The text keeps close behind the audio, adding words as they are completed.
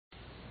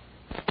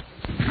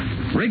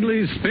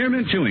Wrigley's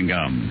Spearmint Chewing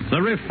Gum, the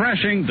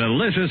refreshing,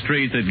 delicious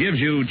treat that gives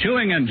you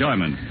chewing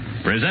enjoyment,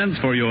 presents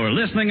for your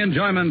listening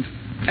enjoyment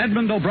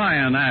Edmund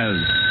O'Brien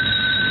as...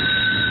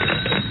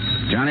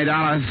 Johnny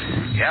Dollar?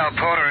 Cal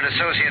Porter and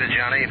Associated,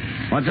 Johnny.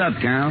 What's up,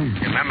 Cal?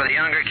 Remember the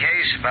Younger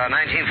case, about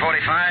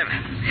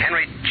 1945?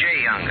 Henry J.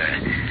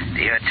 Younger.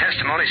 The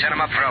testimony sent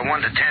him up for a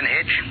 1 to 10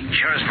 hitch.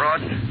 Insurance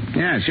fraud?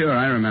 Yeah, sure,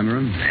 I remember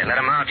him. They let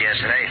him out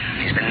yesterday.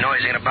 He's been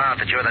noising about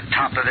that you're the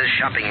top of his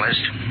shopping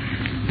list.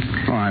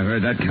 Oh, I've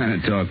heard that kind of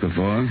talk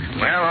before.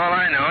 Well, all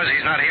I know is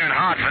he's not here in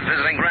Hartford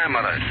visiting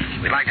grandmother.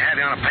 We'd like to have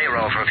you on a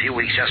payroll for a few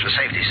weeks just for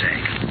safety's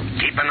sake.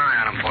 Keep an eye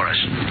on him for us.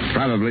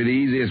 Probably the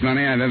easiest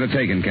money I've ever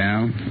taken,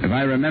 Cal. If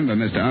I remember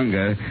Mr.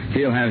 Unger,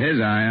 he'll have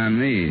his eye on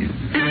me.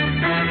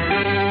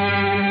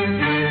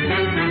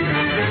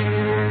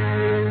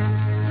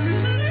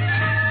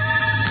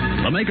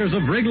 The makers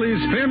of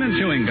Wrigley's Spearmint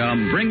Chewing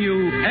Gum bring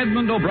you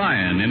Edmund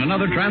O'Brien in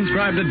another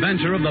transcribed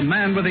adventure of the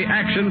man with the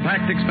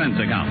action-packed expense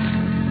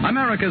account.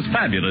 America's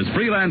fabulous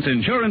freelance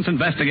insurance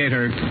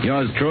investigator.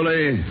 Yours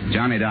truly,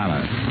 Johnny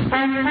Dollar.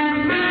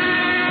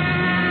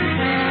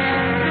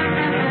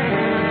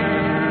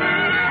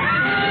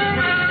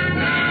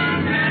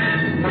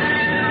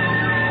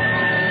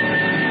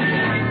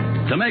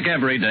 To make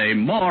every day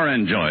more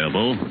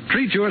enjoyable,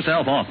 treat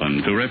yourself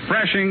often to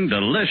refreshing,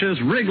 delicious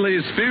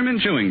Wrigley's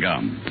Spearmint Chewing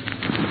Gum.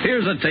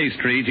 Here's a taste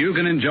treat you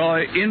can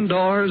enjoy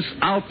indoors,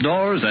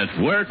 outdoors,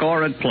 at work,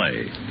 or at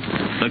play.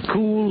 The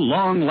cool,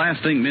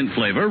 long-lasting mint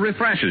flavor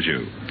refreshes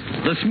you.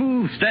 The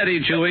smooth,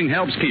 steady chewing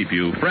helps keep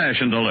you fresh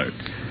and alert.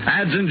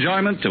 Adds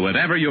enjoyment to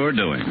whatever you're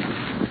doing.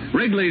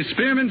 Wrigley's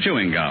Spearmint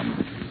Chewing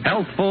Gum.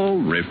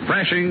 Healthful,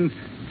 refreshing,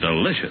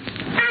 delicious.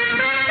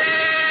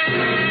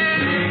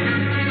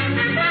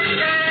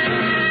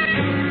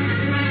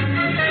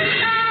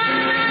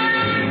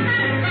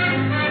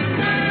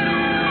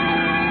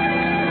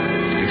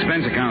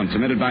 Account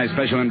submitted by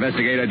Special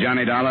Investigator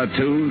Johnny Dollar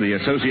to the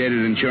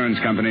Associated Insurance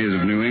Companies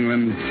of New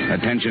England.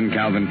 Attention,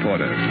 Calvin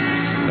Porter.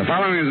 The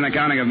following is an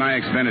accounting of my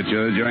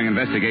expenditures during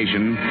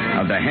investigation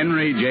of the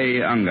Henry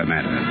J. Unger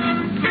matter.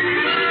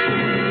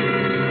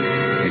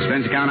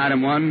 Expense account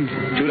item 1,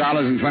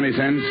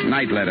 $2.20,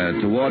 night letter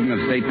to Warden of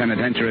State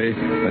Penitentiary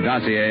for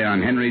dossier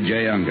on Henry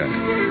J. Unger.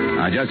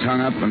 I just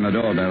hung up and the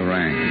doorbell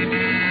rang.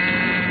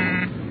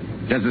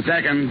 Just a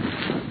second.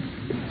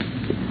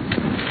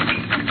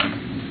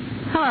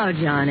 Hello,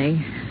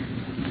 Johnny.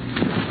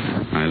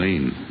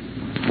 Eileen.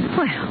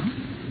 Well,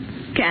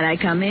 can I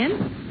come in?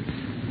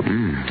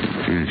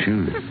 Yeah,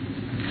 sure.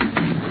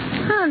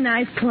 Oh,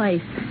 nice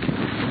place.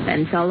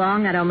 Been so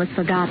long I'd almost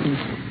forgotten.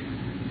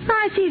 Oh,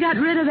 I see you got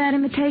rid of that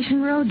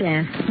imitation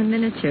Rodin, the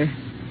miniature.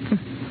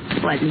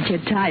 Wasn't your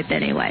type,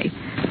 anyway.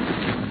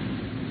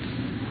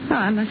 Oh,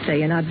 I must say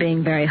you're not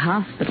being very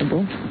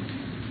hospitable.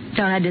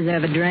 Don't I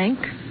deserve a drink?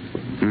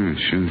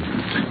 Sure.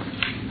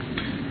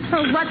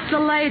 Oh, what's the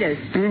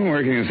latest?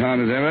 Working as hard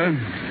as ever.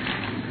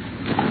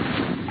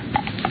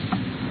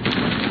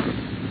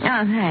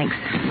 Oh, thanks.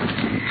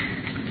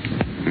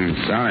 I'm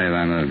sorry if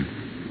I'm a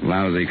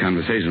lousy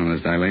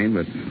conversationalist, Eileen,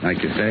 but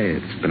like you say,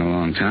 it's been a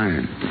long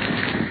time.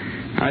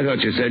 I thought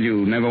you said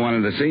you never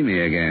wanted to see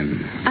me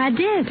again. I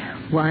did,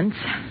 once.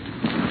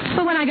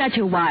 But when I got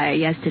your wire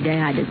yesterday,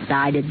 I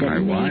decided that... My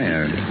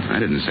wire? I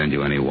didn't send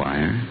you any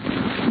wire.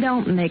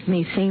 Don't make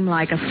me seem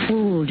like a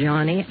fool,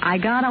 Johnny. I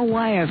got a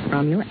wire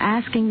from you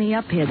asking me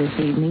up here this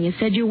evening. You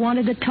said you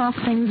wanted to talk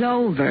things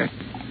over.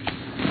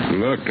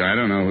 Look, I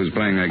don't know who's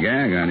playing a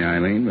gag on you,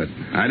 Eileen, but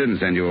I didn't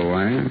send you a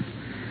wire.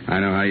 I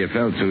know how you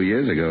felt 2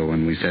 years ago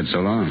when we said so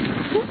long.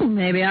 Well,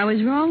 maybe I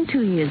was wrong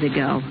 2 years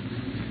ago.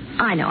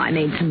 I know I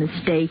made some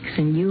mistakes,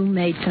 and you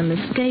made some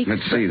mistakes.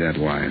 Let's see that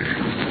wire.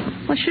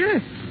 Well, sure.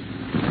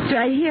 It's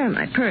right here in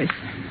my purse.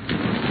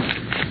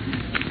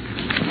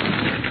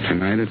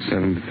 Tonight at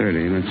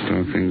 7:30, let's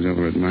talk things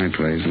over at my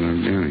place,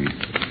 Love Johnny.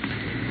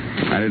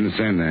 I didn't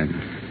send that.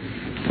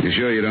 You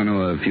sure you don't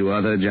know a few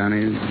other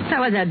Johnnies? That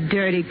was a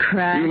dirty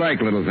crack. You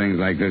like little things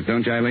like this,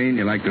 don't you, Eileen?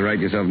 You like to write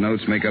yourself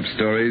notes, make up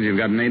stories. You've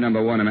got an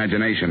A1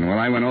 imagination. Well,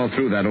 I went all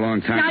through that a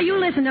long time Now, ago. you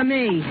listen to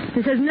me.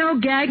 This is no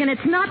gag, and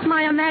it's not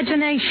my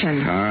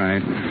imagination. All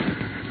right.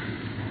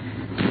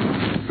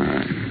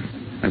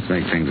 Let's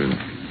make things as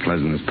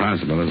pleasant as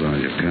possible as long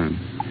as you can.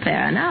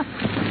 Fair enough.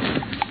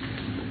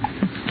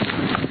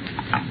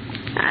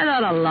 I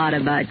thought a lot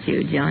about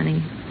you,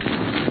 Johnny.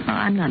 Oh,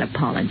 I'm not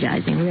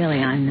apologizing. Really,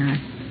 I'm not.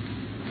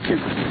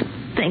 Just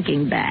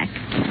thinking back.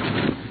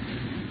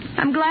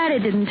 I'm glad it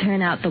didn't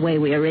turn out the way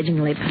we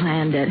originally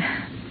planned it.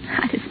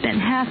 I'd have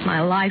spent half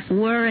my life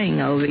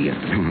worrying over you.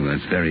 Well,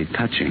 that's very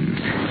touching,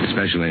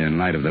 especially in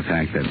light of the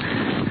fact that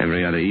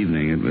every other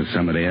evening it was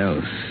somebody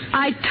else.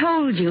 I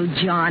told you,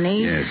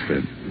 Johnny. Yes,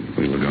 that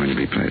we were going to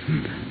be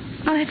pleasant.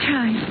 Oh, that's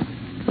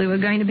right. We were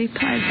going to be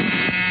pleasant.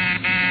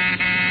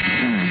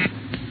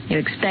 You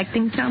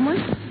expecting someone?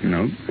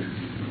 No.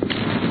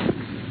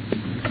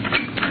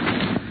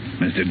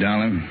 Mr.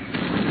 Dollar?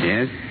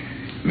 Yes?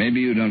 Maybe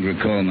you don't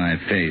recall my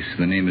face.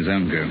 The name is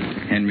Unger.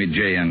 Henry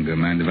J. Unger.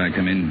 Mind if I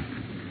come in?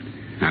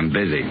 I'm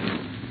busy.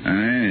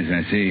 Yes,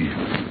 I see.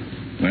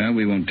 Well,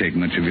 we won't take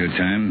much of your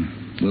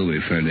time, will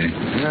we, Ferdy?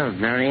 A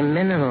very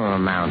minimal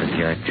amount of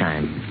your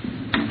time.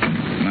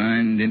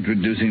 Mind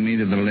introducing me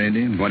to the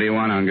lady? What do you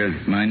want, Unger?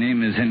 My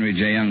name is Henry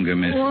JUnger,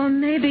 miss. Well,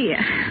 maybe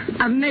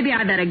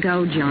I better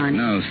go, John.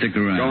 No, stick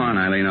around. Go on,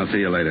 Eileen. I'll see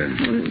you later.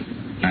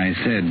 I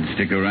said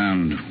stick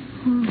around.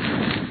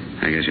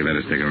 I guess you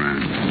better stick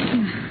around.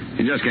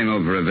 You just came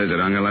over for a visit,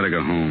 Unger. Let her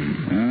go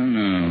home. Oh,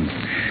 no.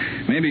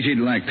 Maybe she'd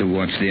like to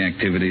watch the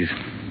activities.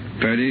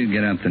 Ferdy,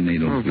 get out the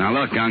needle. Now,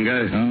 look,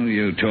 Unger. Oh,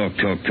 you talk,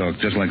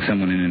 just like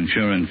someone in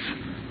insurance.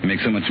 You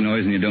make so much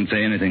noise and you don't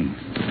say anything.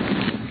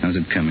 How's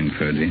it coming,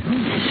 Ferdy?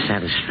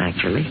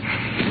 Satisfactorily.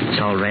 It's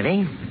all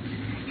ready.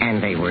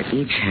 And they were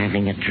each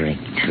having a drink,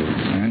 too.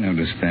 I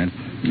noticed that.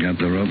 Got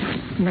the rope?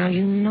 Now,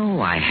 you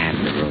know I have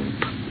the rope.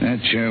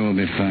 That chair will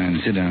be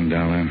fine. Sit down,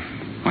 Dollar.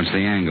 What's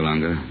the angle,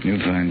 Unger? You'll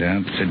find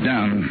out. Sit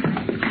down.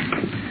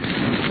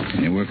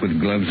 Can you work with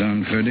gloves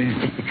on, Ferdy?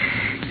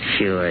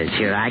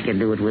 Sure. I can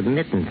do it with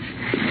mittens.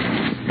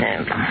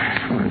 And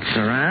once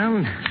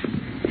around.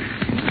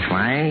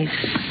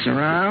 Twice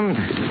around.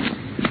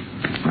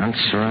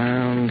 Once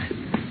around.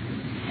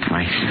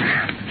 Twice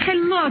around. Hey,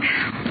 look.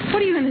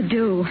 What are you going to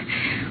do?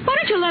 Why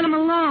don't you let him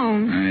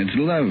alone? It's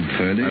love,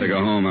 Ferdy. Let her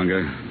go home,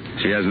 Unger.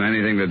 She hasn't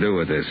anything to do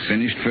with this.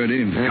 Finished,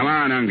 Ferdy? Come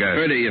on, Unger.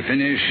 Ferdy, you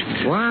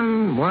finished?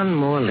 One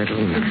more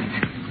little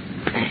minute.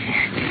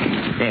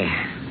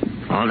 There.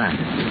 All done.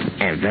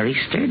 They're very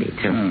sturdy,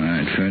 too. All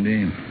right,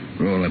 Ferdy.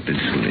 Roll up its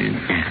sleeve.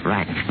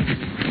 Right.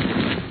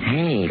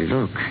 Hey,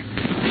 look.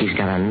 He's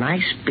got a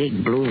nice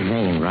big blue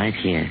vein right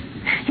here.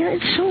 You know,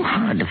 it's so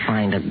hard to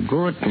find a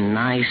good,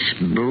 nice,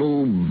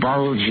 blue,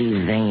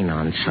 bulgy vein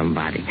on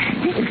somebody.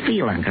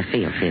 Feel, Uncle,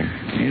 feel.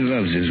 He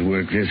loves his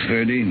work, this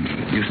Ferdy.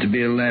 Used to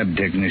be a lab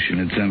technician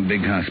at some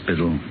big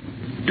hospital.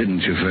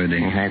 Didn't you, Ferdy?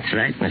 That's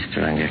right,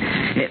 Mr. Unger.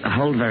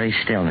 Hold very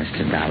still,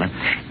 Mr. Dollar,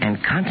 and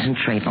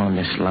concentrate on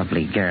this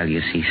lovely girl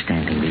you see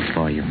standing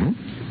before you.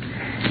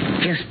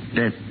 Just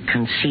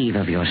conceive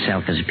of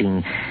yourself as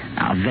being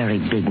a very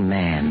big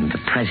man, the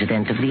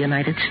President of the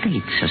United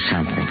States or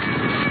something.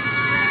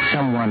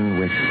 Someone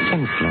with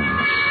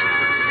influence.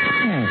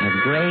 There's a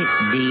great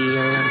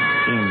deal of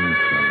influence.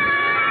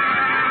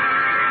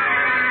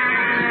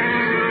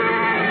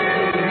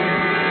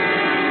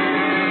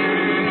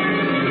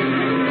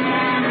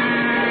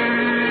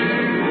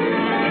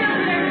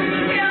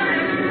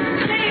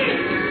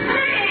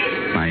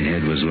 My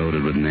head was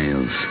loaded with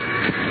nails.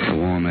 The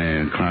warm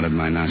air clouded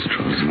my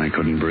nostrils, and I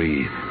couldn't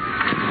breathe.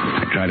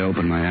 I tried to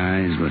open my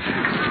eyes, but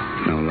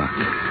no luck.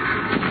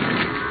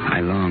 I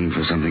longed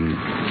for something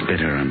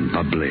bitter and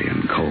bubbly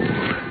and cold.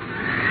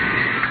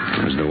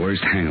 It was the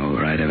worst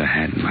hangover I'd ever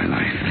had in my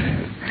life.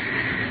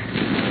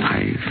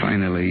 I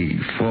finally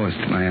forced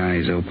my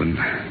eyes open.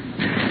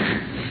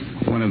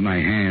 One of my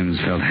hands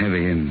felt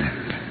heavy and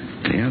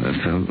the other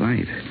felt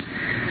light.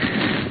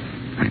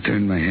 I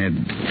turned my head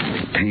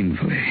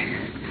painfully.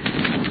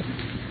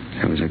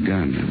 There was a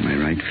gun in my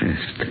right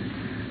fist.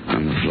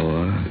 On the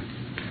floor,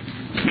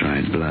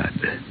 dried blood.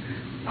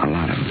 A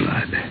lot of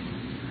blood.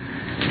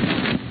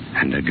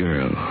 And a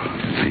girl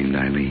named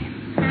Eileen.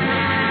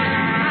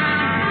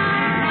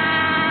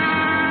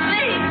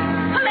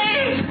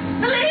 Police!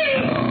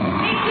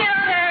 Oh. He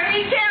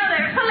killed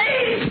her!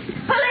 Police!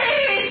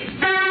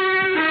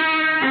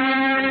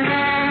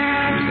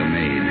 It was the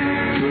maid.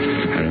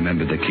 I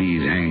remembered the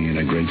keys hanging in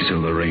a great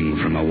silver ring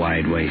from a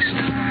wide waist.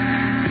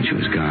 And she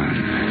was gone.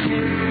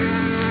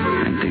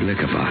 Empty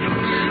liquor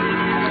bottles.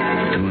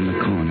 2 in the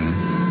corner,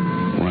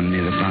 1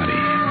 near the body.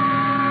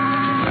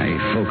 I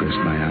focused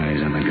my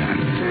eyes on the gun.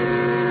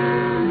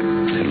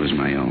 It was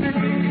my own. I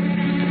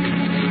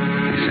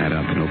sat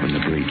up and opened the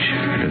breech.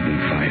 It had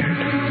been fired.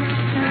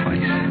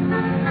 Twice.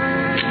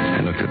 I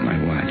looked at my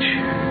watch.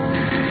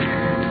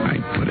 I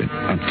put it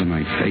up to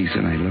my face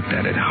and I looked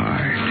at it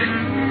hard.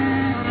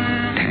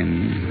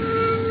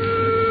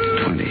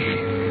 10, 20.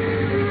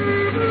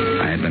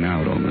 I had been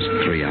out almost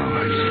 3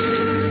 hours.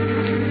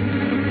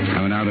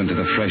 I went out into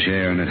the fresh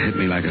air and it hit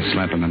me like a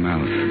slap in the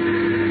mouth.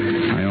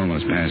 I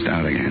almost passed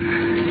out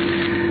again.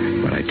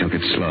 But I took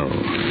it slow,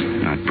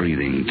 not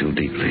breathing too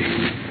deeply.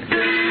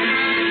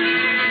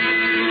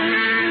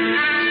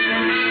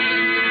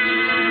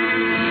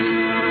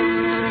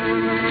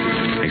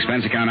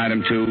 Expense account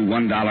item 2, $1,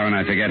 and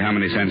I forget how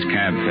many cents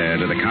cab fare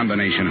to the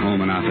combination home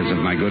and office of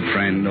my good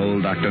friend,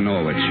 old Dr.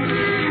 Norwich.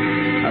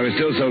 I was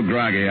still so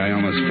groggy I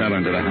almost fell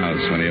into the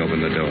house when he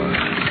opened the door.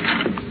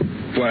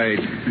 Why,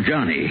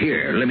 Johnny,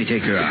 here, let me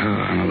take your arm.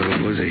 Oh, I'm a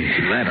little woozy.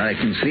 That I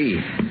can see.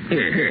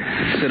 Here,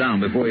 sit down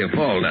before you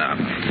fall down.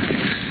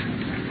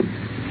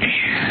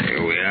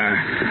 Here we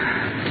are.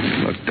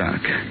 Look,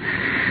 Doc,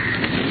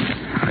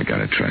 I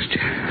gotta trust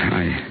you.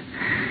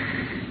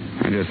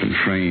 I just been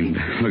framed.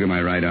 Look at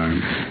my right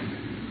arm.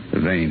 The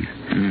vein.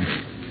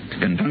 It's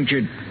been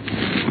punctured.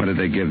 What did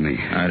they give me?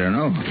 I don't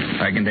know.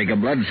 I can take a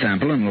blood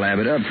sample and lab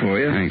it up for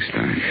you. Thanks,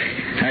 Doc.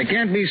 I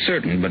can't be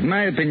certain, but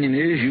my opinion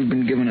is you've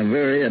been given a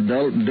very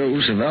adult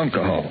dose of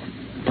alcohol.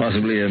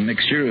 Possibly a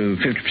mixture of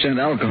 50%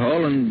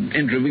 alcohol and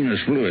intravenous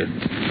fluid.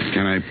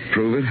 Can I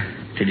prove it?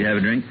 Did you have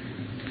a drink?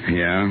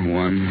 Yeah,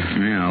 one.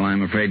 Well,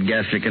 I'm afraid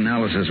gastric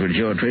analysis would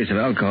show a trace of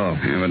alcohol.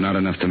 Yeah, but not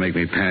enough to make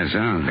me pass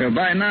out. Well,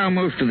 by now,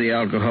 most of the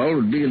alcohol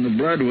would be in the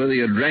blood, whether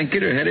you drank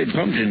it or had it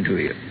pumped into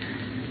you.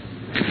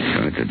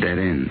 So it's a dead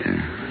end,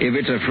 huh? If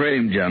it's a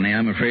frame, Johnny,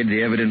 I'm afraid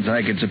the evidence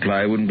I could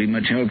supply wouldn't be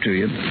much help to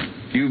you.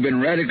 You've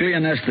been radically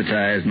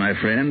anesthetized, my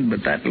friend,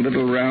 but that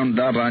little round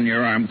dot on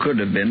your arm could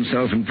have been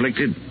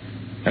self-inflicted.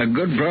 A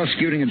good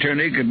prosecuting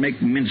attorney could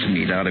make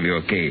mincemeat out of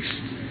your case.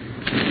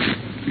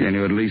 Can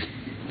you at least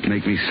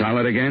make me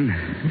solid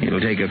again? It'll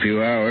take a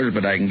few hours,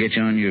 but I can get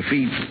you on your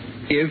feet.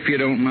 If you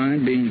don't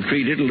mind being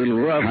treated a little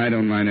rough. I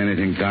don't mind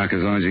anything, Doc,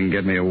 as long as you can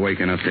get me awake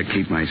enough to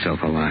keep myself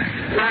alive.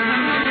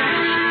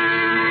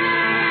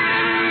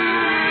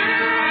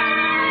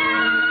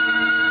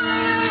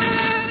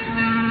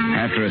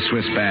 After a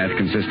Swiss bath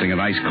consisting of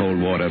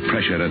ice-cold water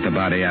pressured at the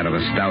body out of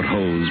a stout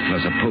hose,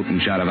 plus a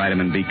potent shot of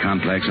vitamin B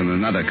complex and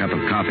another cup of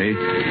coffee,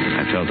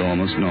 I felt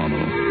almost normal.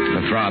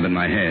 The throb in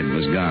my head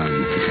was gone.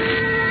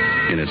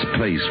 In its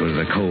place was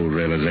the cold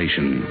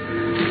realization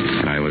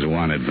that I was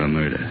wanted for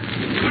murder.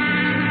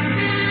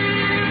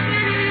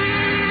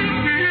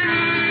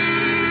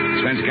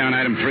 Expense account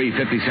item 3,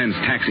 50 cents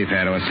taxi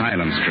fare to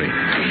Asylum Street.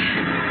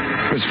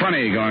 It was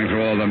funny going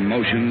through all the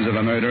motions of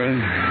a murderer.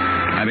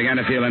 I began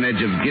to feel an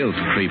edge of guilt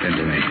creep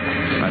into me.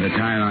 By the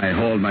time I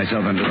hauled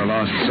myself into the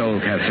Lost Soul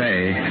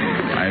Cafe,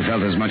 I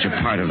felt as much a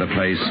part of the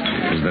place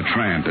as the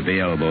tramp at the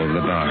elbow of the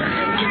bar.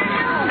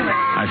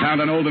 I found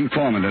an old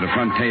informant at a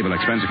front table.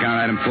 Expense account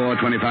item 4,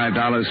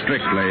 $25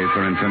 strictly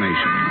for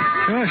information.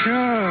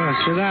 Sure.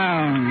 Sit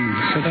down.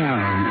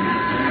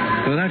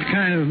 For that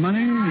kind of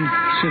money,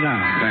 sit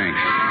down.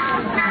 Thanks.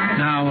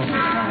 Now,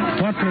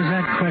 what was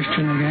that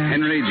question again?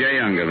 Henry J.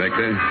 Younger,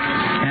 Victor.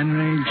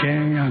 Henry J.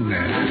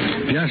 Younger.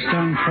 Just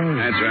unfrozen.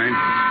 That's right.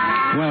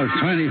 Well,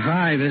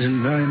 25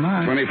 isn't very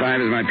much.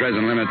 25 is my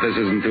present limit. This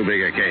isn't too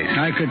big a case.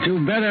 I could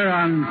do better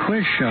on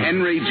quiz show.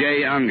 Henry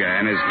J. Younger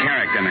and his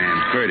character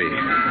man, Ferdy.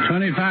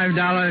 $25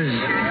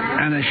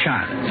 and a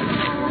shot.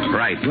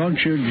 Right. Won't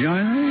you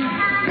join me?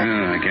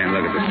 Oh, I can't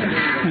look at this stuff.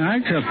 I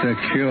took the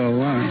cure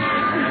once.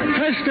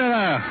 Mister,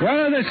 what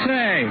do they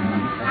say?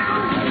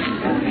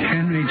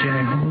 Henry J.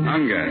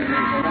 Younger.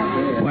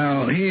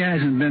 Well, he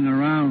hasn't been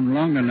around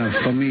long enough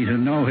for me to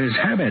know his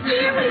habits.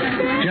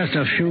 Just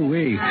a few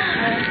weeks.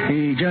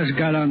 He just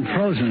got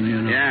unfrozen,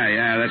 you know.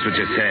 Yeah, that's what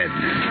you said.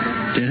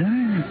 Did I?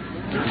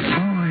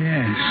 Oh,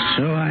 yes,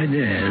 so I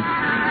did.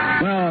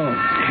 Well,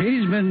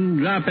 he's been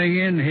dropping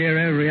in here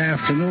every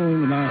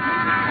afternoon about...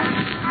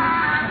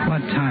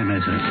 What time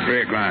is it?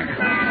 3 o'clock.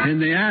 In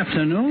the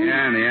afternoon?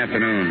 Yeah, in the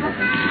afternoon.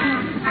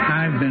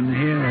 I've been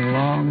here a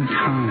long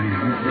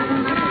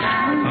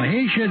time. Well,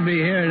 he should be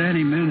here at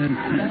any minute.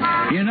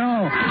 You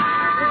know,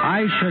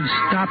 I should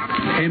stop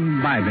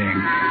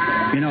imbibing.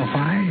 You know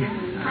why?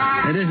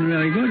 It isn't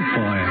really good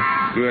for you.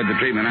 Good. The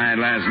treatment I had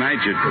last night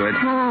should quit.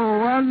 Oh,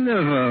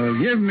 wonderful.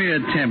 Give me a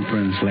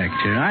temperance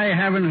lecture. I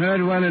haven't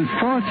heard one in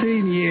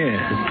 14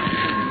 years.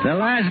 The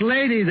last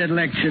lady that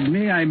lectured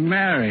me, I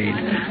married.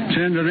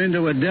 Turned her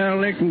into a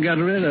derelict and got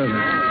rid of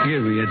her.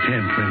 Give me a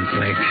temperance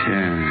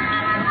lecture.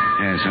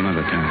 Yeah, some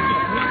other time.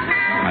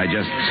 I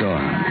just saw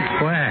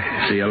her.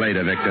 Where? See you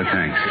later, Victor.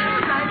 Thanks.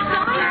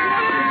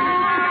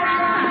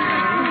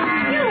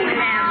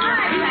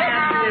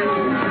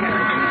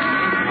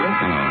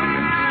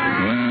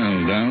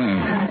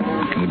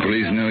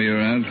 Police know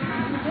you're out?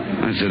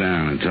 I'll sit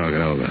down and talk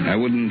it over. I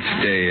wouldn't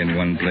stay in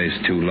one place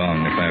too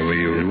long if I were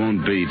you. It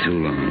won't be too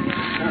long.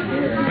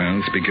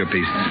 Well, speak your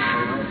piece.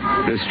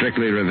 This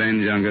strictly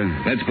revenge, Younger?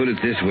 Let's put it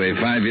this way.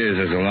 5 years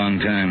is a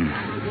long time.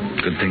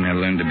 Good thing I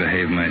learned to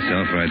behave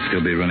myself, or I'd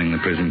still be running the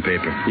prison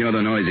paper. You're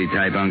the noisy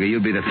type, Younger.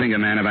 You'd be the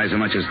finger man if I so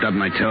much as stubbed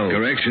my toe.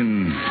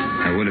 Correction.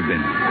 I would have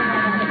been.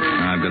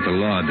 Now I've got the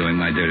law doing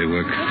my dirty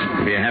work.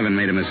 If you haven't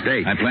made a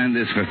mistake. I planned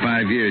this for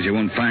 5 years. You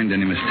won't find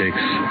any mistakes.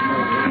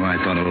 Oh, I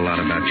thought a lot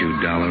about you,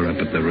 Dollar, up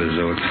at the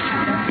resort.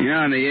 You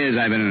know, in the years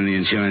I've been in the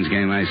insurance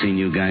game, I've seen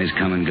you guys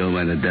come and go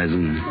by the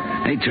dozen.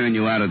 They turn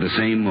you out of the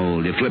same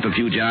mold. You flip a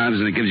few jobs,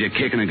 and it gives you a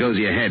kick, and it goes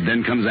to your head.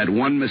 Then comes that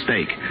one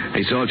mistake.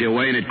 They salt you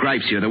away, and it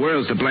gripes you. The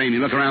world's to blame.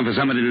 You look around for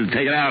somebody to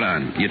take it out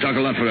on. You talk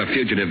a lot for a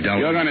fugitive, Dollar.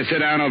 You're going to sit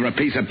down over a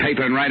piece of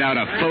paper and write out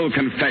a full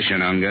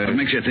confession, Unger. What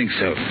makes you think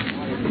so?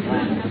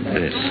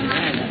 This.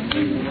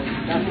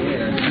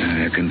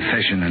 A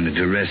confession under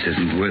duress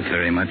isn't worth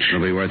very much.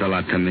 It'll be worth a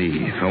lot to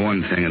me. For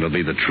one thing, it'll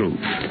be the truth.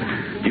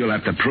 You'll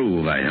have to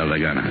prove I held a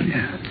gun on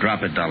you.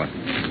 Drop it, Dollar.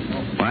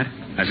 What?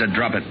 I said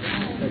drop it.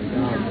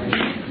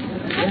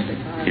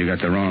 You got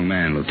the wrong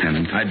man,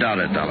 Lieutenant. I doubt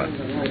it, Dollar.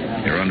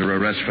 You're under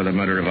arrest for the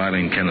murder of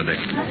Eileen Kennedy.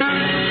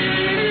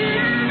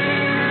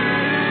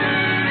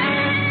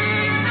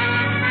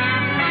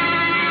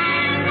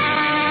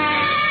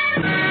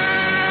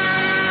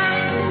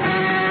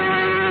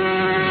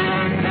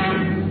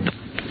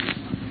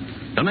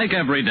 To make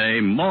every day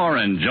more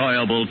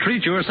enjoyable,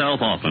 treat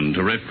yourself often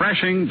to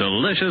refreshing,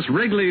 delicious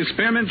Wrigley's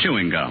Spearmint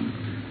Chewing Gum.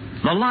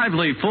 The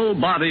lively,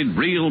 full-bodied,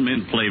 real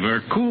mint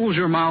flavor cools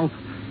your mouth,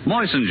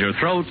 moistens your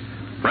throat,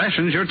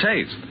 freshens your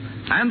taste,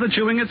 and the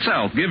chewing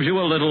itself gives you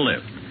a little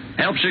lift.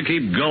 helps you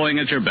keep going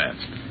at your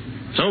best.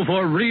 So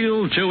for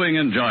real chewing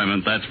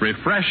enjoyment that's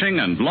refreshing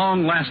and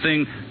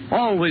long-lasting,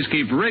 always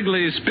keep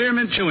Wrigley's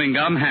Spearmint Chewing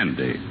Gum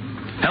handy.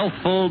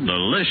 Healthful,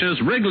 delicious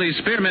Wrigley's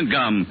Spearmint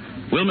Gum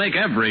will make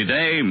every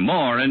day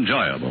more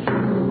enjoyable.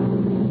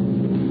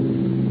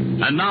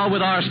 And now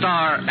with our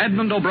star,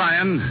 Edmund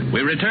O'Brien,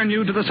 we return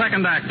you to the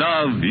second act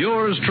of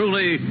yours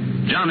truly,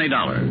 Johnny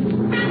Dollar.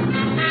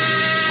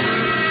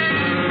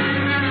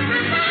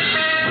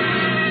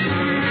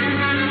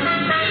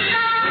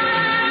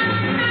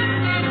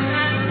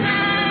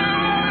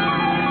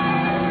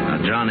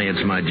 Johnny,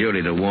 it's my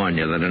duty to warn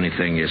you that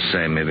anything you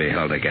say may be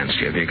held against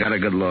you. Have you got a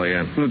good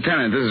lawyer?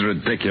 Lieutenant, this is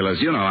ridiculous.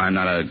 You know I'm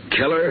not a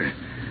killer.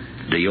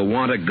 Do you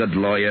want a good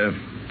lawyer?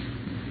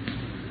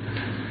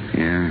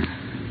 Yeah.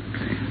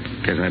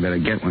 Guess I better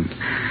get one.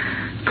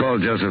 Call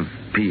Joseph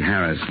P.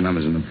 Harris.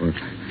 Number's in the book.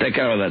 Take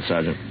care of that,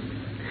 Sergeant.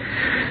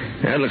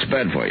 Yeah, it looks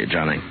bad for you,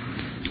 Johnny.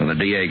 When the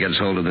DA gets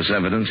hold of this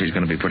evidence, he's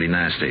going to be pretty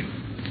nasty.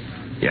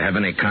 You have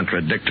any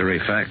contradictory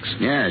facts?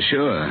 Yeah,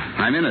 sure.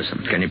 I'm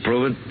innocent. Can you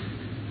prove it?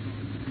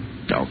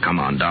 Oh, come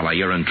on, Dollar.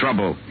 You're in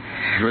trouble.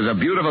 It was a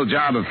beautiful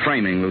job of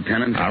framing,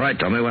 Lieutenant. All right,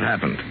 tell me what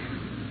happened.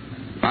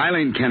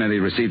 Eileen Kennedy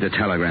received a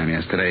telegram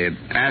yesterday. It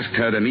asked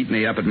her to meet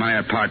me up at my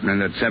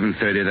apartment at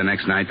 7:30 the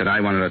next night that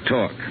I wanted to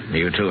talk.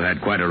 You two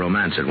had quite a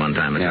romance at one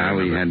time. Yeah,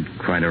 we had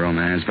quite a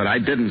romance, but I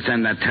didn't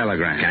send that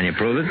telegram. Can you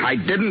prove it? I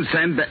didn't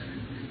send that...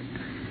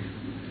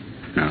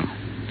 No.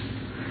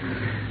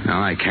 No,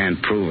 I can't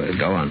prove it.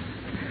 Go on.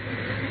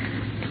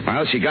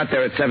 Well, she got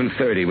there at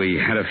 7:30. We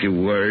had a few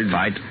words.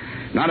 Fight?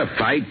 Not a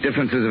fight,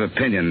 differences of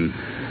opinion.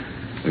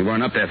 We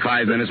weren't up there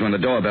 5 minutes when the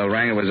doorbell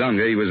rang. It was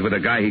Unger. He was with a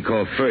guy he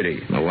called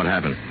Ferdy. Well, what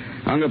happened?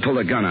 Unger pulled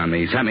a gun on me.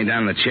 He sat me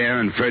down in the chair,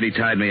 and Ferdy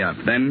tied me up.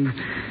 Then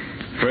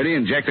Ferdy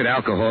injected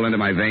alcohol into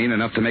my vein,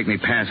 enough to make me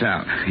pass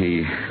out.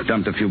 He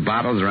dumped a few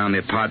bottles around the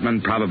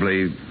apartment,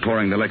 probably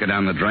pouring the liquor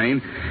down the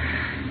drain.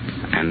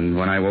 And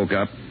when I woke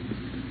up,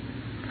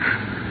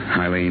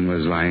 Eileen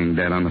was lying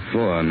dead on the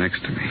floor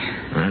next to me.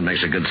 Well, that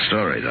makes a good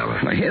story, Dollar.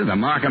 Well, here's the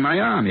mark on my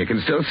arm. You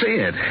can still see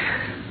it.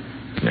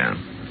 Yeah.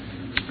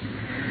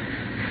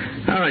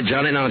 All right,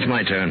 Johnny, now it's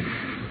my turn.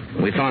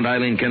 We found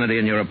Eileen Kennedy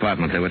in your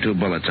apartment. There were 2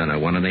 bullets in her,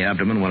 one in the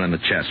abdomen, one in the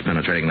chest,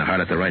 penetrating the heart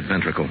at the right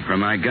ventricle.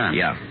 From my gun?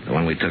 Yeah, the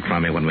one we took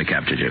from you when we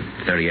captured you.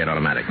 38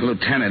 automatic.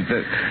 Lieutenant,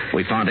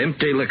 we found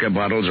empty liquor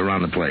bottles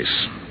around the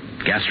place.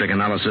 Gastric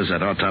analysis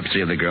at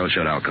autopsy of the girl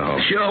showed alcohol.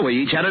 Sure,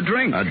 we each had a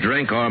drink. A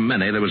drink or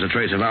many, there was a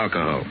trace of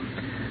alcohol.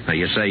 Now,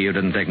 you say you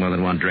didn't take more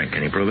than 1 drink.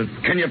 Can you prove it?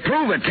 Can you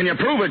prove it? Can you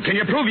prove it? Can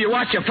you prove you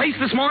washed your face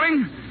this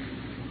morning?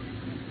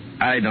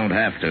 I don't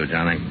have to,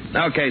 Johnny.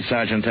 Okay,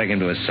 Sergeant, take him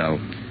to his cell.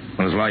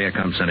 When his lawyer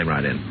comes, send him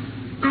right in.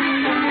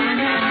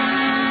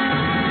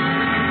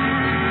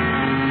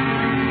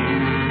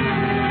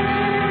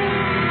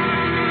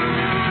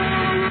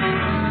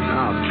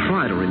 I'll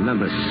try to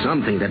remember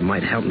something that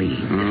might help me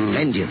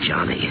defend you,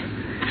 Johnny.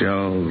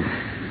 Joe,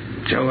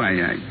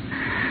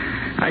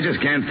 I just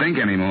can't think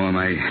anymore.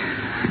 My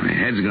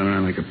head's going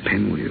around like a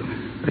pinwheel.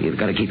 Well, you've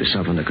got to keep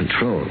yourself under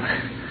control.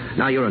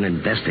 Now, you're an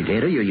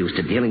investigator. You're used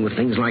to dealing with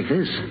things like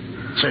this.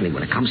 Certainly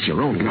when it comes to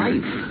your own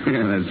life.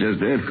 Yeah, that's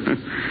just it.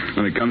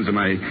 When it comes to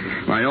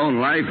my own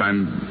life,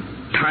 I'm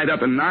tied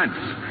up in knots.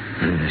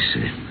 I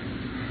see.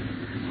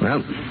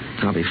 Well,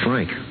 I'll be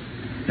frank.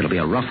 It'll be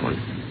a rough one.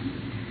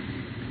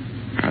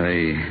 Are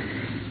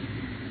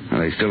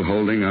they still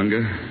holding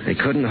Unger? They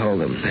couldn't hold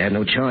him. They had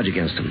no charge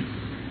against him.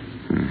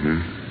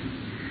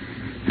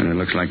 And it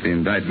looks like the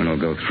indictment will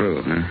go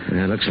through, huh?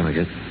 Yeah, it looks like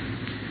it.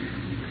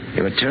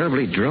 You were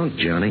terribly drunk,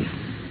 Johnny.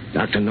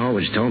 Dr.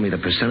 Norwich told me the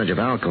percentage of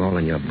alcohol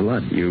in your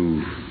blood.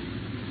 You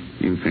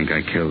think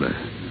I killed her,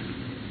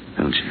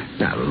 don't you?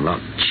 Now,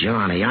 look,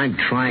 Johnny, I'm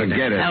trying to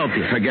help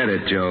you. Forget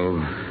it, Joe.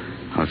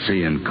 I'll see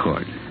you in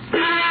court.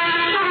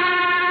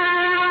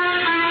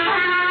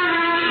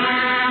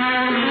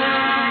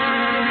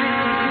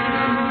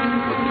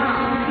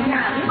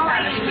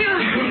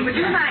 Excuse me, would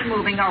you mind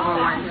moving over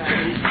one,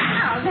 please?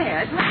 Oh,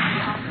 there.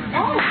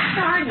 Oh,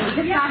 pardon me.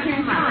 Just out here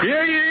in front.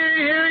 Hear ye,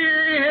 hear ye,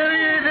 hear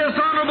ye. This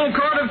Honorable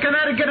Court of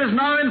Connecticut is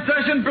now in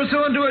session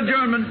pursuant to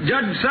adjournment.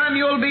 Judge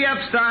Samuel B.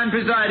 Epstein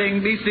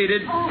presiding. Be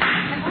seated.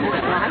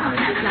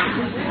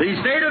 The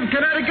State of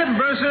Connecticut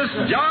versus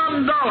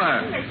John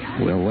Dollar.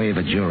 We'll waive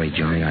a jury,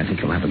 Johnny. I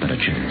think you'll have a better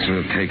chance.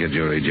 We'll take a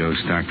jury, Joe.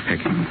 Start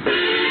picking.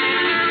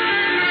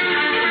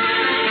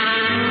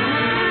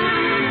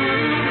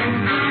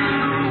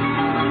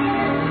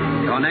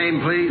 Your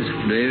name, please?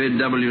 David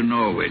W.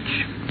 Norwich.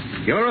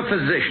 You're a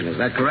physician, is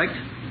that correct?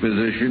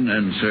 Physician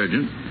and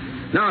surgeon.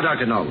 Now,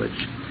 Dr. Norwich,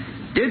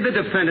 did the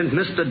defendant,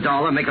 Mr.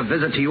 Dollar, make a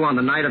visit to you on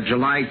the night of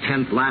July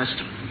 10th last?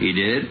 He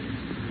did.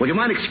 Would you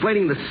mind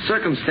explaining the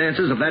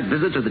circumstances of that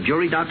visit to the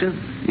jury, Doctor?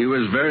 He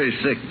was very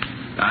sick.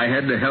 I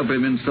had to help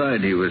him inside.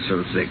 He was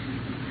so sick.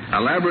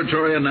 A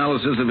laboratory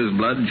analysis of his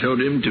blood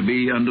showed him to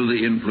be under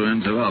the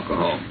influence of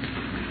alcohol.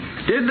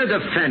 Did the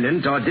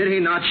defendant, or did he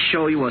not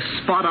show you a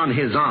spot on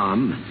his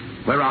arm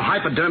where a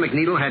hypodermic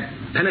needle had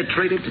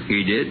penetrated?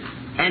 He did.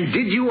 And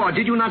did you or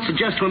did you not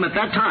suggest to him at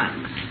that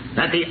time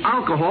that the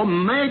alcohol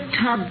might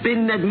have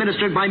been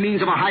administered by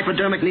means of a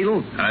hypodermic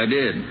needle? I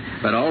did.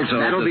 But also...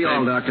 That'll be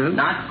all, Doctor.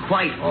 Not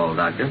quite all,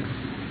 Doctor.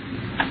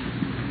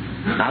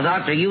 Now,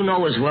 Doctor, you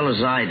know as well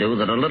as I do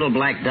that a little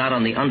black dot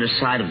on the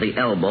underside of the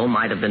elbow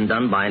might have been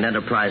done by an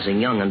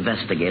enterprising young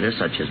investigator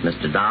such as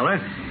Mr.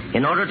 Dollar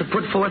in order to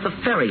put forth a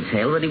fairy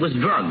tale that he was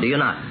drugged, do you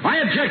not? I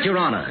object, Your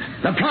Honor.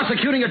 The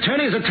prosecuting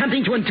attorney is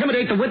attempting to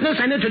intimidate the witness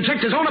and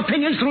interject his own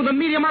opinions through the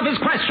medium of his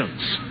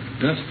questions.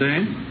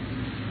 Sustained.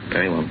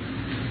 Very well.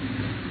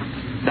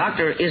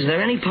 Doctor, is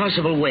there any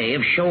possible way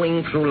of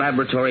showing through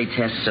laboratory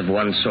tests of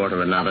one sort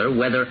or another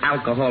whether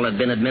alcohol had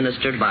been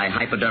administered by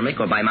hypodermic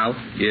or by mouth?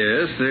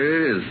 Yes,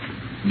 there is.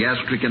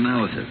 Gastric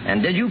analysis.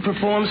 And did you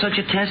perform such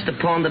a test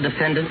upon the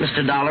defendant,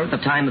 Mr. Dollar, at the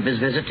time of his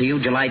visit to you,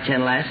 July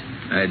 10 last?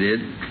 I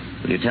did.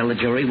 Will you tell the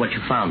jury what you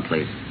found,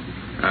 please?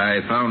 I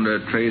found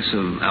a trace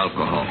of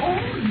alcohol.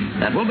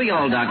 That will be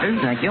all, Doctor.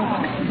 Thank you.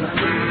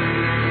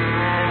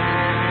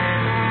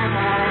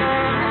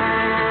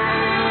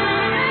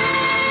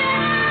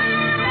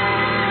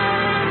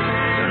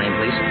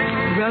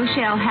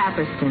 Rochelle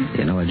Happerston.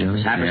 You know her,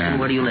 Jones? Happerston,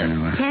 where do you live?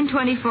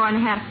 1024 and a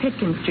half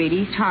Pitkin Street,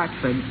 East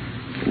Hartford.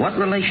 What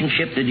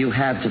relationship did you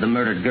have to the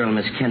murdered girl,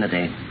 Miss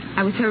Kennedy?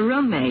 I was her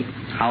roommate.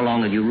 How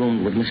long had you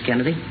roomed with Miss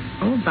Kennedy?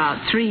 Oh,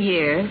 about 3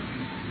 years.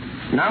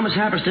 Now, Miss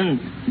Happerston,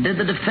 did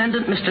the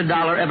defendant, Mr.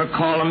 Dollar, ever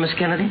call on Miss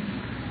Kennedy?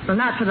 Well,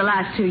 not for the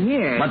last 2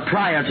 years. But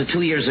prior to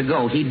 2 years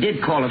ago, he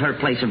did call at her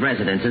place of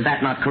residence. Is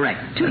that not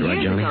correct? 2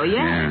 years ago, yes.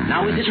 Yeah.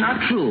 Now, is it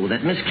not true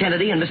that Miss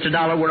Kennedy and Mr.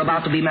 Dollar were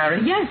about to be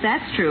married? Yes,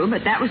 that's true,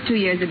 but that was 2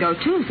 years ago,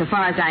 too, so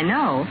far as I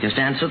know. Just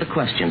answer the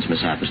questions, Miss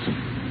Happerston.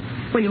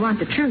 Well, you want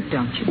the truth,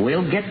 don't you?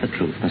 We'll get the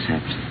truth, Miss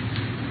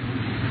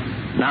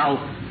Happerston. Now,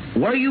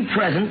 were you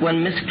present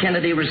when Miss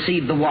Kennedy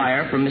received the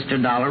wire from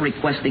Mr. Dollar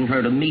requesting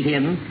her to meet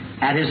him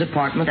at his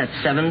apartment at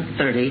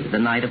 7:30 the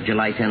night of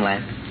July 10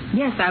 last?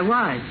 Yes, I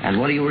was. And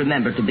what do you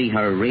remember to be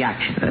her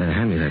reaction?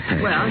 Hand me that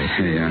page. Well,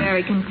 she was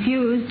very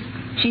confused.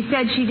 She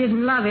said she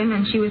didn't love him,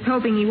 and she was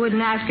hoping he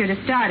wouldn't ask her to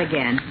start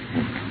again.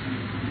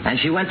 And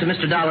she went to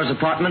Mr. Dollar's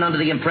apartment under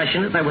the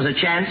impression that there was a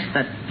chance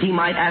that he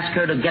might ask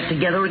her to get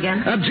together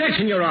again?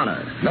 Objection, Your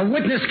Honor. The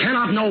witness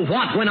cannot know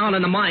what went on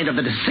in the mind of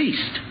the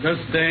deceased.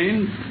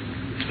 Sustained.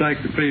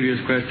 Strike the previous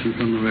question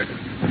from the record.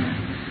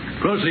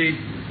 Proceed.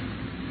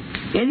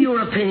 In your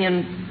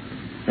opinion...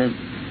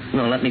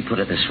 no, let me put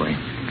it this way.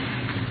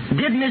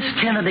 Did Miss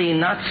Kennedy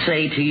not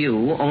say to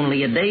you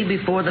only a day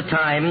before the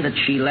time that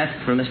she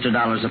left for Mr.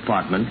 Dollar's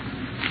apartment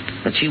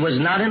that she was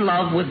not in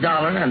love with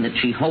Dollar and that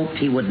she hoped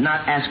he would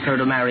not ask her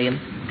to marry him?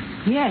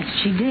 Yes,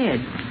 she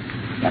did.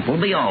 That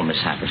will be all, Miss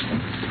Happerston.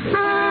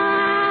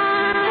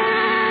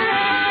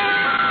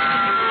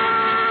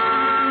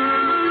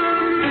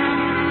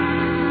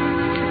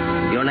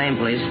 Your name,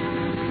 please.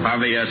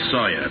 Javier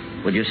Sawyer.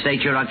 Would you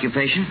state your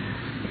occupation?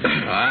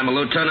 I'm a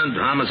lieutenant,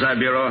 Homicide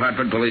Bureau,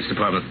 Hartford Police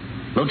Department.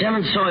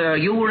 Lieutenant Sawyer,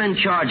 you were in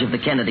charge of the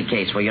Kennedy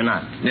case, were you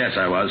not? Yes,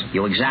 I was.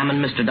 You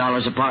examined Mr.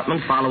 Dollar's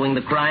apartment following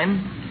the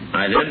crime?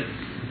 I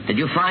did. Did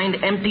you find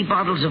empty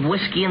bottles of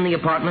whiskey in the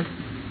apartment?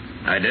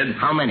 I did.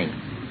 How many?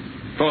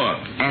 4.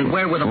 And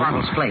where were the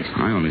bottles placed?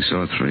 I only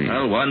saw 3.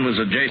 Well, one was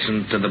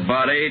adjacent to the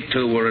body,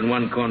 2 were in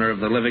one corner of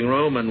the living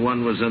room, and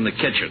one was in the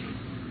kitchen.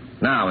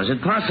 Now, is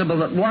it possible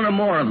that one or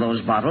more of those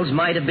bottles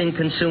might have been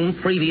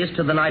consumed previous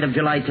to the night of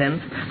July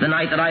 10th, the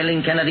night that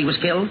Eileen Kennedy was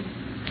killed?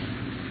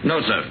 No,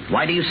 sir.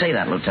 Why do you say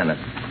that, Lieutenant?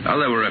 Well,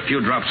 there were a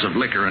few drops of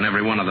liquor in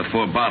every one of the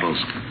 4 bottles.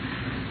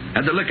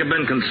 Had the liquor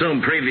been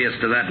consumed previous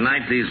to that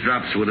night, these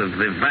drops would have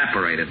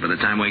evaporated by the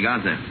time we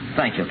got there.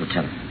 Thank you,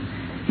 Lieutenant.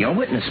 Your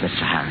witness,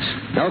 Mr. Harris.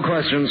 No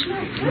questions.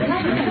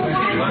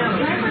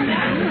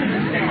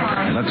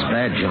 It looks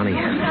bad, Johnny. 4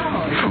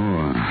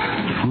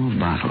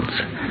 bottles.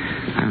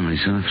 I only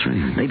saw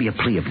 3. Maybe a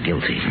plea of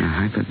guilty.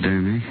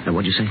 Hypodermic?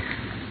 What'd you say?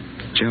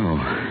 Joe,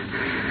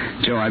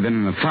 I've been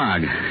in the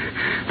fog.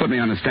 Put me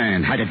on the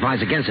stand. I'd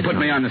advise against it. Put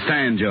me on the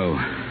stand, Joe.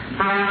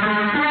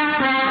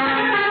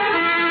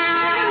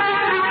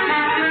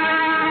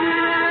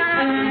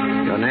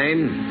 Your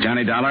name?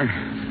 Johnny Dollar.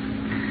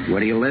 Where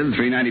do you live?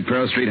 390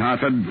 Pearl Street,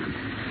 Hartford.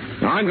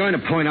 Now, I'm going to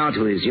point out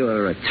to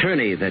your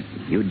attorney that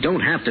you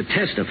don't have to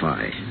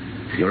testify.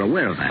 You're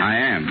aware of that. I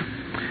am.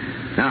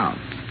 Now,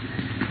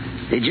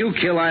 did you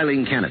kill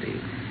Eileen Kennedy?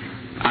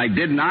 I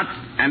did not,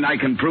 and I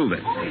can prove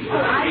it.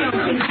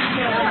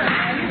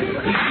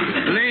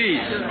 Please.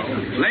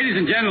 Ladies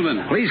and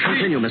gentlemen. Please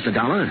continue, Mr.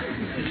 Dollar.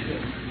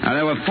 Now,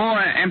 there were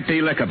 4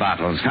 empty liquor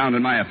bottles found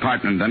in my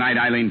apartment the night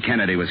Eileen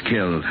Kennedy was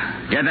killed.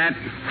 Get that?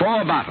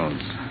 4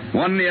 bottles.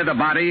 1 near the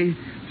body,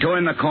 2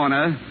 in the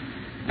corner,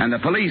 and the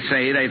police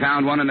say they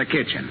found 1 in the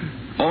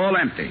kitchen. All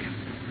empty.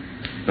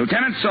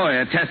 Lieutenant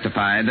Sawyer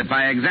testified that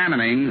by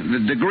examining the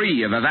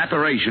degree of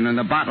evaporation in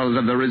the bottles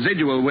of the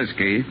residual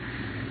whiskey,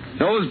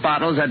 those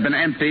bottles had been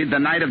emptied the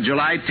night of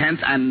July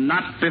 10th and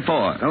not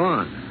before. Go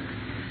on.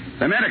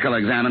 The medical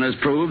examiners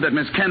proved that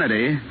Miss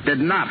Kennedy did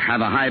not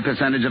have a high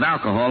percentage of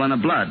alcohol in her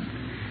blood.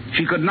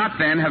 She could not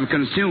then have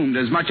consumed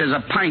as much as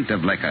a pint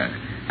of liquor,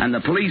 and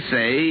the police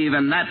say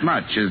even that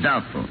much is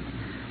doubtful.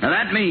 Now,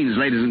 that means,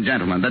 ladies and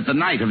gentlemen, that the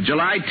night of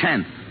July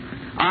 10th,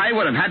 I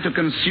would have had to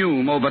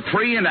consume over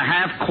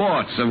 3.5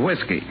 quarts of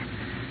whiskey.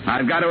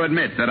 I've got to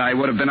admit that I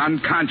would have been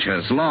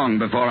unconscious long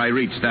before I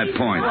reached that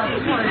point.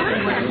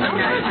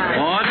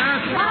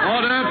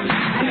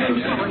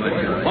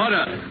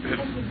 Order.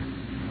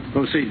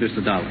 Proceed,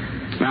 Mr. Dollar.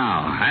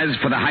 Now, as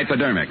for the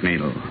hypodermic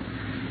needle,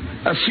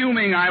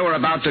 assuming I were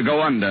about to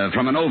go under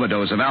from an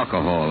overdose of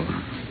alcohol,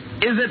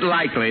 is it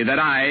likely that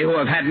I, who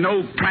have had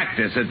no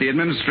practice at the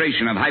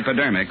administration of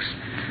hypodermics,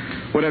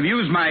 would have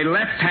used my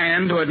left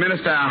hand to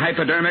administer a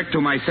hypodermic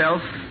to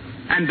myself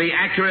and be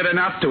accurate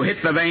enough to hit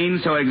the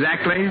vein so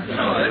exactly?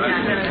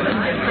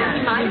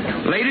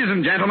 Ladies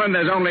and gentlemen,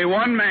 there's only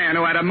one man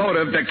who had a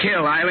motive to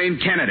kill Eileen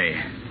Kennedy.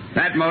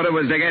 That motive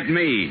was to get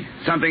me,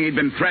 something he'd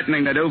been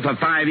threatening to do for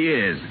 5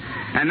 years.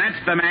 And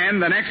that's the man,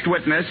 the next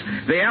witness,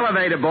 the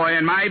elevator boy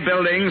in my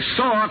building,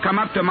 saw come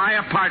up to my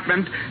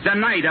apartment the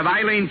night of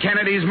Eileen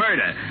Kennedy's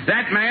murder.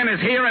 That man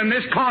is here in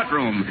this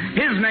courtroom.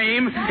 His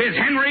name is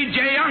Henry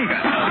JUnger.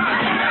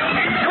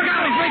 Look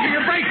out, he's making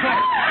a break for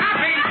it.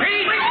 Copy,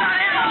 Pete.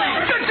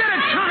 You did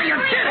it, Johnny, you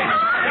did it.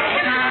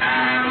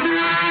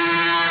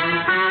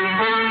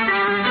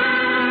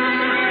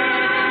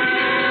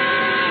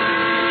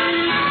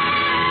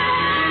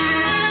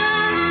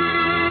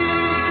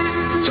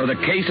 So the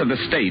case of the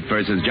state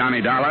versus Johnny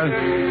Dollar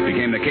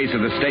became the case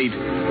of the state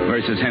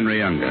versus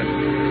Henry Unger.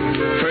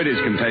 Ferdy's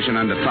confession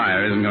under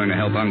fire isn't going to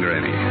help Unger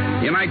any.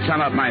 You might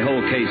sum up my whole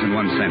case in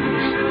one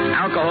sentence.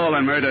 Alcohol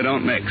and murder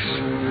don't mix.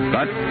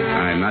 But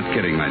I'm not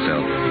kidding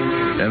myself.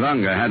 If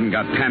Unger hadn't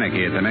got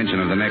panicky at the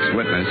mention of the next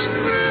witness,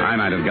 I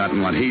might have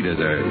gotten what he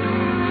deserved.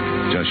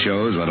 Just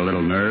shows what a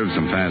little nerve,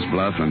 some fast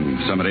bluff,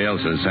 and somebody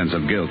else's sense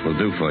of guilt will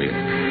do for you.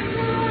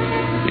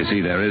 You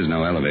see, there is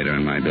no elevator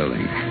in my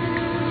building.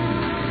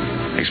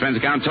 Expense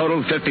account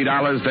total,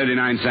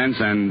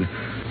 $50.39, and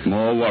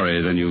more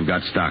worry than you've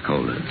got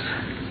stockholders.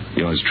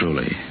 Yours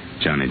truly,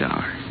 Johnny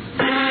Dollar.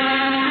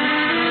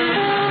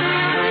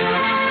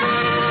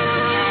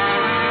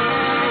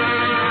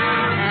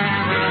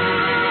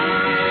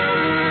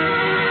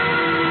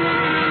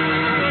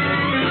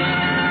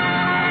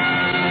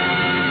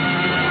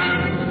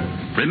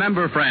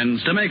 Remember,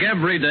 friends, to make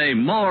every day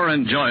more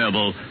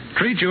enjoyable,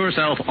 treat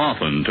yourself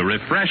often to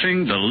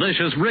refreshing,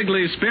 delicious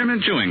Wrigley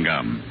Spearmint Chewing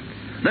Gum.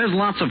 There's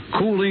lots of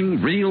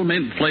cooling, real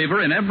mint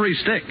flavor in every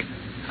stick.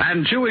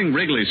 And chewing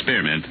Wrigley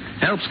Spearmint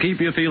helps keep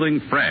you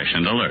feeling fresh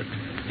and alert.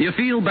 You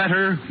feel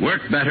better,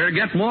 work better,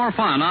 get more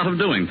fun out of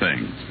doing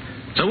things.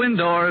 So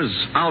indoors,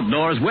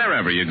 outdoors,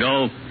 wherever you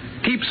go,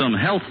 keep some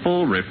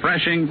healthful,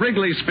 refreshing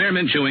Wrigley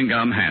Spearmint Chewing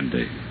Gum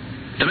handy.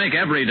 To make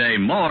every day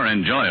more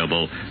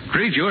enjoyable,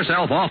 treat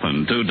yourself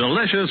often to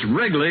delicious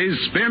Wrigley's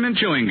Spearmint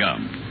Chewing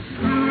Gum.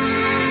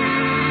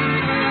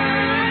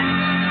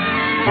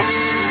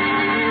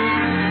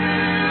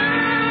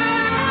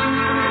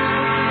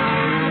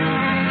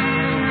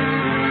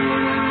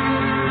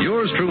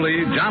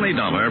 Truly, Johnny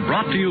Dollar,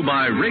 brought to you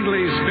by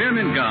Wrigley's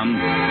Spearmint Gum,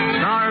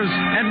 stars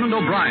Edmund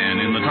O'Brien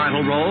in the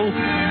title role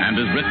and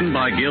is written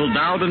by Gil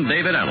Dowd and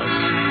David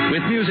Ellis,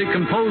 with music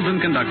composed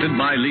and conducted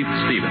by Leith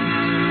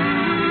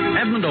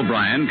Stevens. Edmund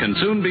O'Brien can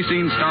soon be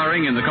seen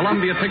starring in the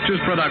Columbia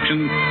Pictures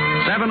production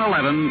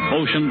 711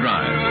 Ocean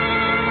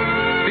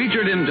Drive.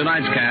 Featured in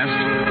tonight's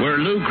cast were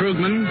Lou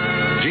Krugman,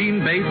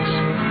 Gene Bates,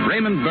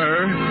 Raymond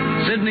Burr,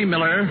 Sidney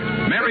Miller,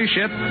 Mary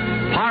Shipp,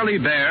 Parley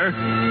Bear,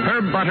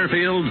 Herb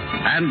Butterfield,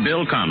 and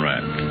Bill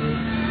Conrad.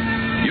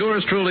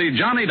 Yours truly,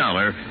 Johnny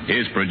Dollar,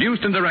 is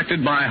produced and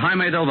directed by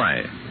Jaime Del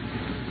Valle.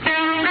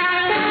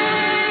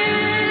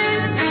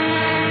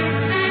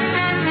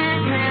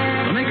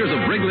 The makers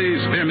of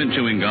Wrigley's Spearmint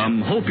Chewing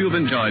Gum hope you've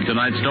enjoyed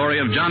tonight's story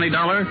of Johnny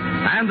Dollar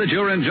and that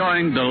you're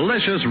enjoying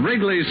delicious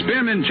Wrigley's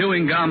Spearmint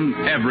Chewing Gum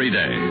every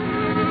day.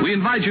 We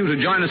invite you to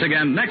join us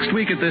again next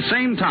week at the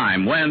same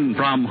time when,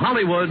 from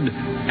Hollywood,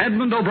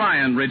 Edmund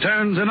O'Brien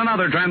returns in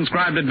another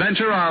transcribed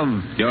adventure of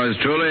Yours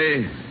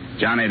truly,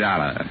 Johnny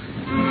Dollar.